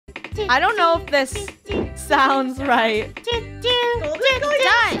I don't know if this sounds right.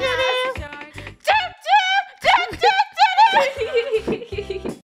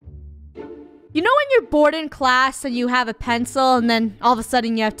 You know when you're bored in class and you have a pencil and then all of a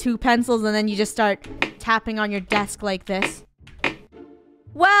sudden you have 2 pencils and then you just start tapping on your desk like this?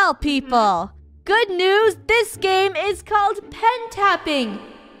 Well, people, good news, this game is called pen tapping.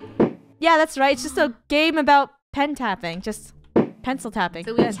 Yeah, that's right, it's just a game about pen tapping, just pencil tapping.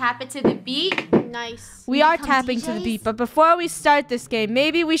 So we tap it to the beat? Nice. We are tapping to the beat, but before we start this game,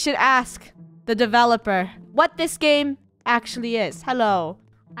 maybe we should ask the developer what this game actually is. Hello,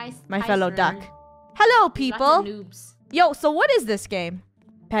 my fellow duck. Hello, people. Noobs. Yo, so what is this game?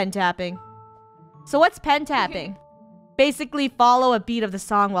 Pen tapping. So what's pen tapping? Basically follow a beat of the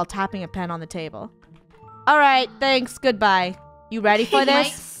song while tapping a pen on the table. Alright, thanks, goodbye. You ready for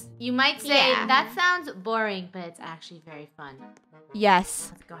this? You might say, that sounds boring, but it's actually very fun.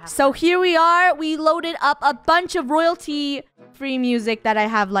 Yes. So here we are. We loaded up a bunch of royalty-free music that I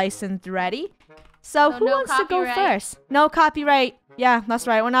have licensed ready. So who wants to go first? No copyright. Yeah, that's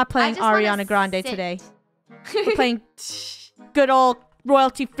right. We're not playing Ariana Grande today. We're playing good old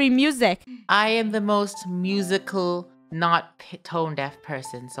royalty-free music. I am the most musical, not tone-deaf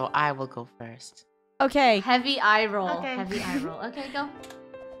person, so I will go first. Okay. Heavy eye roll. Okay. Heavy eye roll. Okay, go.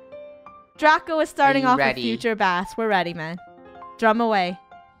 Draco is starting off ready? with Future Bass. We're ready, man. Drum away.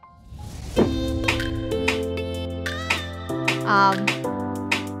 Guys.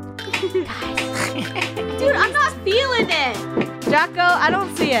 Dude, I'm not feeling it. Draco, I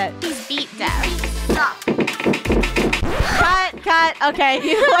don't see it. He's beat down. Stop. Cut. Okay,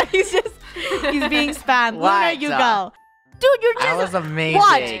 you know what? He's being spammed. Luna, you go. Dude, you're just... That was amazing.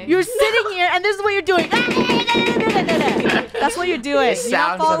 Watch, you're sitting here and this is what you're doing. That's what you're doing. It You're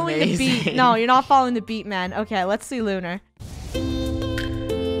not sounds following the amazing. beat. No, you're not following the beat, man. Okay, let's see Lunar.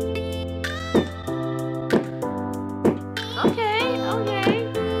 Okay.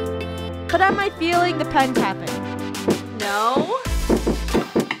 But am I feeling the pen tapping? No.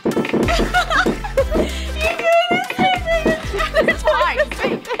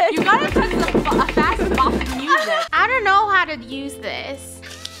 You gotta put a fast bop of music. I don't know how to use this.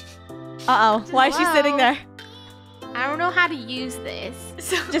 Uh-oh, why is she sitting there? I don't know how to use this.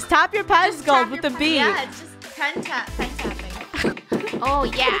 Just tap your pencil with the beat. Yeah, just pen tapping. Oh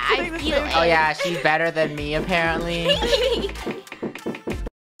yeah, I feel it. Oh yeah, she's better than me apparently.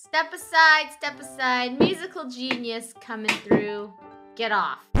 Step aside. Musical genius coming through. Get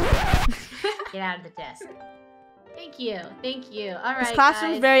off. Get out of the desk. Thank you. All right, This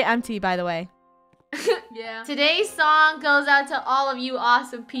classroom's guys. very empty, by the way. Yeah. Today's song goes out to all of you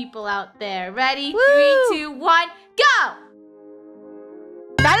awesome people out there. Ready? Woo! 3, 2, 1, go!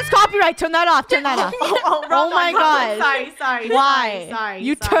 That is copyright. Turn that off. Oh my god. Sorry. Why? Sorry.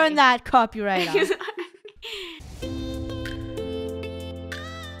 You turn that copyright off. You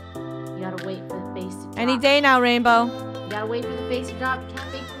gotta wait for the bass to drop. Any day now, Rainbow. You gotta wait for the bass to drop. You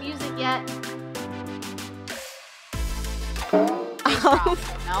can't make the music yet. Bass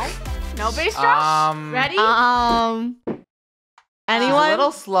drop. No bass drop? Ready? Anyone? A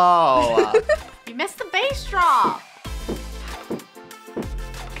little slow. You missed the bass drop.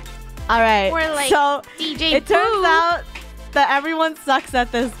 All right. We're like so DJ it turns out that everyone sucks at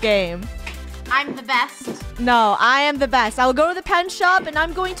this game. I'm the best. No, I am the best. I will go to the pen shop and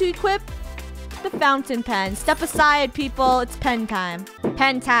I'm going to equip the fountain pen. Step aside, people. It's pen time.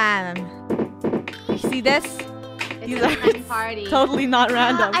 Pen time. You see this? It's a pen party. Totally not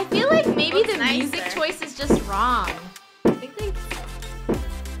random. I feel like maybe Looks the nicer. music choice is just wrong. I think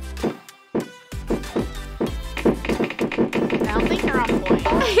I don't think they're on point.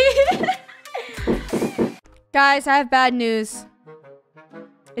 Guys, I have bad news.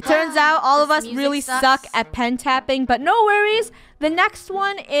 It turns out all of This us music really sucks. suck at pen tapping, but no worries. The next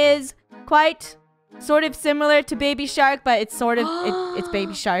one is quite sort of similar to Baby Shark, but it's sort of it's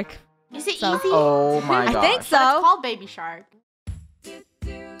Baby Shark. Is it So- easy? Oh my I god. think But it's so. called Baby Shark.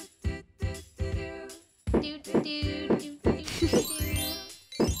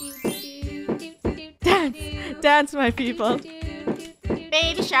 Dance, my people.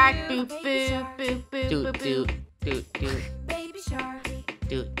 Baby Shark. Boop, boop, boop, boop, Doot, boop, doot, boop. doot, doot.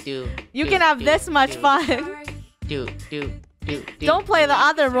 Doot, doot. You doot, can have doot, this much doot, fun. Doot, doot, doot, doot. Don't play the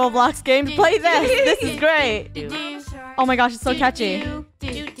other Roblox games. Play this. This is great. Doot, Oh my gosh, it's so catchy. Do,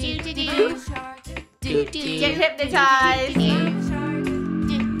 do, do, do, do. doot, get doot. hypnotized.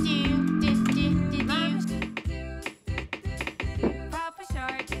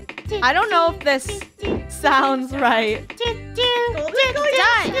 I don't know if this sounds right.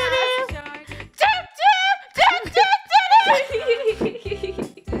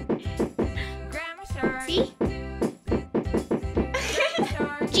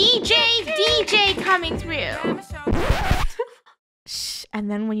 coming through. Shh. And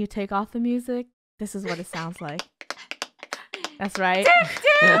then when you take off the music, this is what it sounds like. That's right.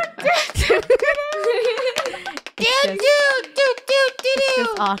 It's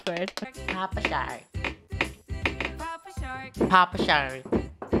just awkward. Papa Shark. Papa Shark.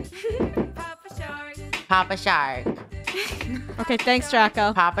 Papa Shark. Okay, thanks,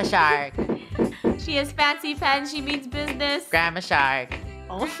 Draco. Papa Shark. She has fancy pens. She means business. Grandma Shark.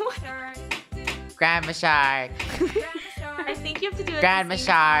 Oh. Grandma Shark. I think you have to do it. Grandma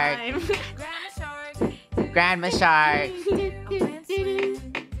Shark. Grandma Shark.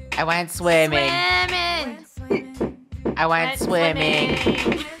 I went swimming. I went swimming.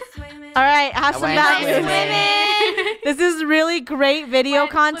 All right, have some value. This is really great video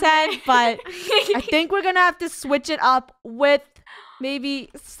content, but I think we're gonna have to switch it up with maybe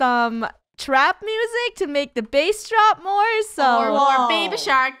some trap music to make the bass drop more. So Or baby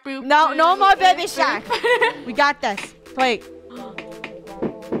shark. Boop, no boop, more boop, baby boop. shark. We got this. Wait,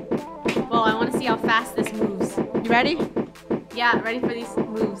 Well, I want to see how fast this moves. you ready? Yeah, ready for these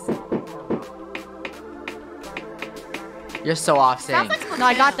moves. You're so off sync. No,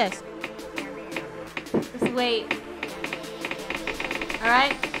 I got this. Just wait. All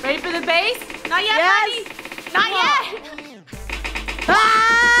right, ready for the bass? Not yet, Yes. buddy. Not yet.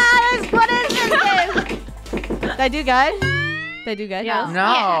 Ah, what is this game? Did I do good? Did I do good? Yeah.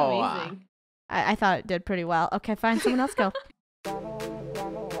 No. Amazing. I thought it did pretty well. Okay, fine. Someone else go.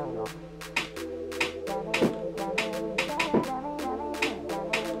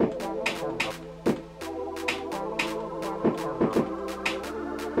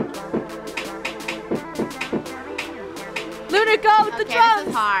 Lunar, go with the Okay, drums. this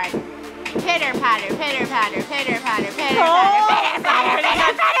is hard. Pitter patter, pitter patter, pitter patter, pitter Oh. patter,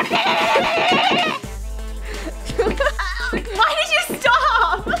 pitter patter, pitter patter. Why did you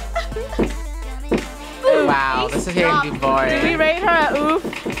stop? Wow, this is gonna be Did we boring. rate her a oof?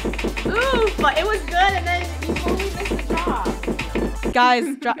 Ooh, but it was good, and then you totally missed the drop. Guys,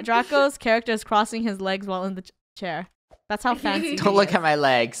 Draco's character is crossing his legs while in the chair. That's how fancy. Don't look at my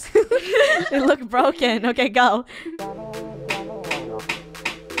legs. They look broken. Okay, go.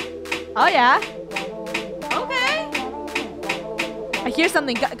 Oh yeah. Okay. I hear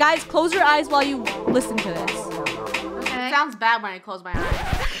something. Guys, close your eyes while you listen to this. Okay. It sounds bad when I close my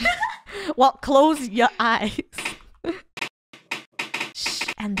eyes. Well, close your eyes. Shh,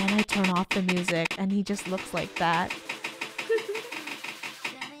 and then I turn off the music, and he just looks like that.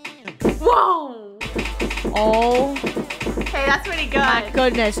 Whoa. Oh Okay, that's pretty good. my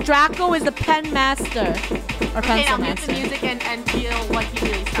goodness. Draco is the pen master. Or Okay, pencil now mute the master. music and feel what he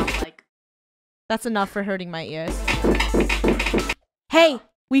really sounds like. That's enough for hurting my ears. Hey,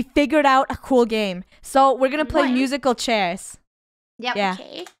 we figured out a cool game. So we're gonna play What? musical chairs. Yep. Yeah.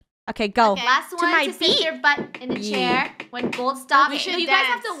 Okay. Okay, go. Okay. Last To one my to sit beat. your butt in the Yeah. chair when gold stops. We should You guys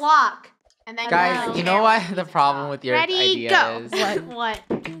have dance. to walk. And then Guys, go. you know what the problem with your Ready, idea go. is? What?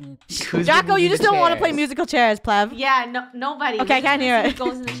 Who's Draco, gonna you do just the don't want to play chairs? musical chairs, pleb. Yeah, no, nobody. Okay, I can't hear it. Who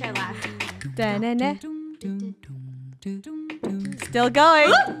goes in the chair last? Da-na-na. Still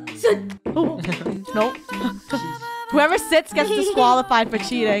going. Nope. Whoever sits gets disqualified for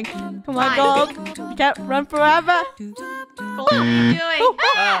cheating. Come on, Fine. Gold. You can't run forever. Gold, what are you doing?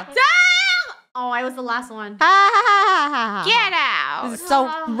 Uh, Oh, I was the last one. Ha ha ha ha ha. Get out. This is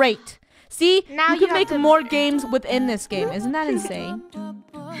so great. See, Now you you can have make to- more games within this game. Isn't that insane?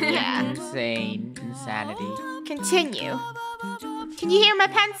 Yeah. insane insanity. Continue. Can you hear my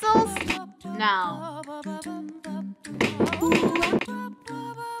pencils? No.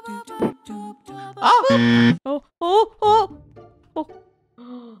 Oh, Oh, oh, oh.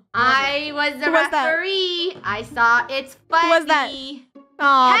 I was the Who was that? referee. I saw It's Funny. was that?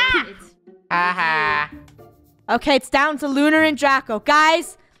 Aw. It's haha. Okay, it's down to Lunar and Draco.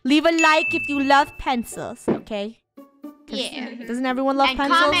 Guys, leave a like if you love pencils, okay? 'Cause Yeah. Doesn't everyone love And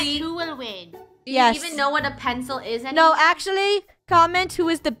pencils? comment who will win. Do Yes. you even know what a pencil is anymore? No, actually, comment who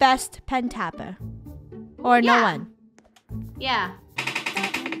is the best pen tapper. Or no Yeah. one. Yeah.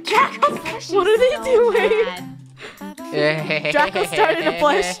 What are they doing? Draco started to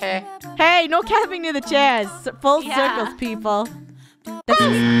push. Hey, no camping near the chairs. Full Yeah. circles, people. This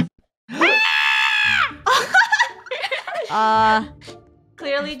is...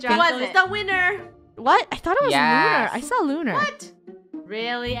 Clearly, Was Draco is it? the winner. What? I thought it was Lunar. Yes. I saw Lunar. What?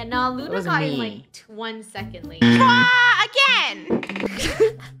 Really? And now Luna was got in me. like 1 second late. Again.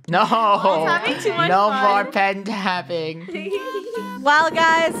 No, having too much no fun. more pen tapping. Well,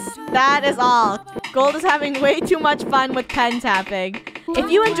 guys, that is all. Gold is having way too much fun with pen tapping.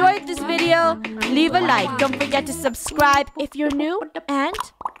 If you enjoyed this video, leave a like. Don't forget to subscribe if you're new. And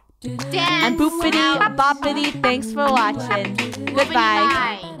Dance. And boopity boppity, thanks for watching.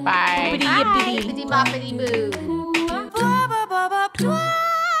 Goodbye. Bye. Boopity Bye. yippity. Bippity boppity boo.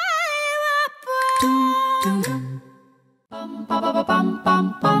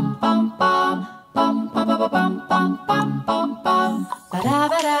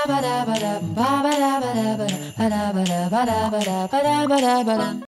 Ba-da-ba-da-ba-da-ba-da-ba-da-ba-da-ba-da-ba-da-ba-da-ba-da-ba-da-ba-da-ba-da-ba-da-ba-da.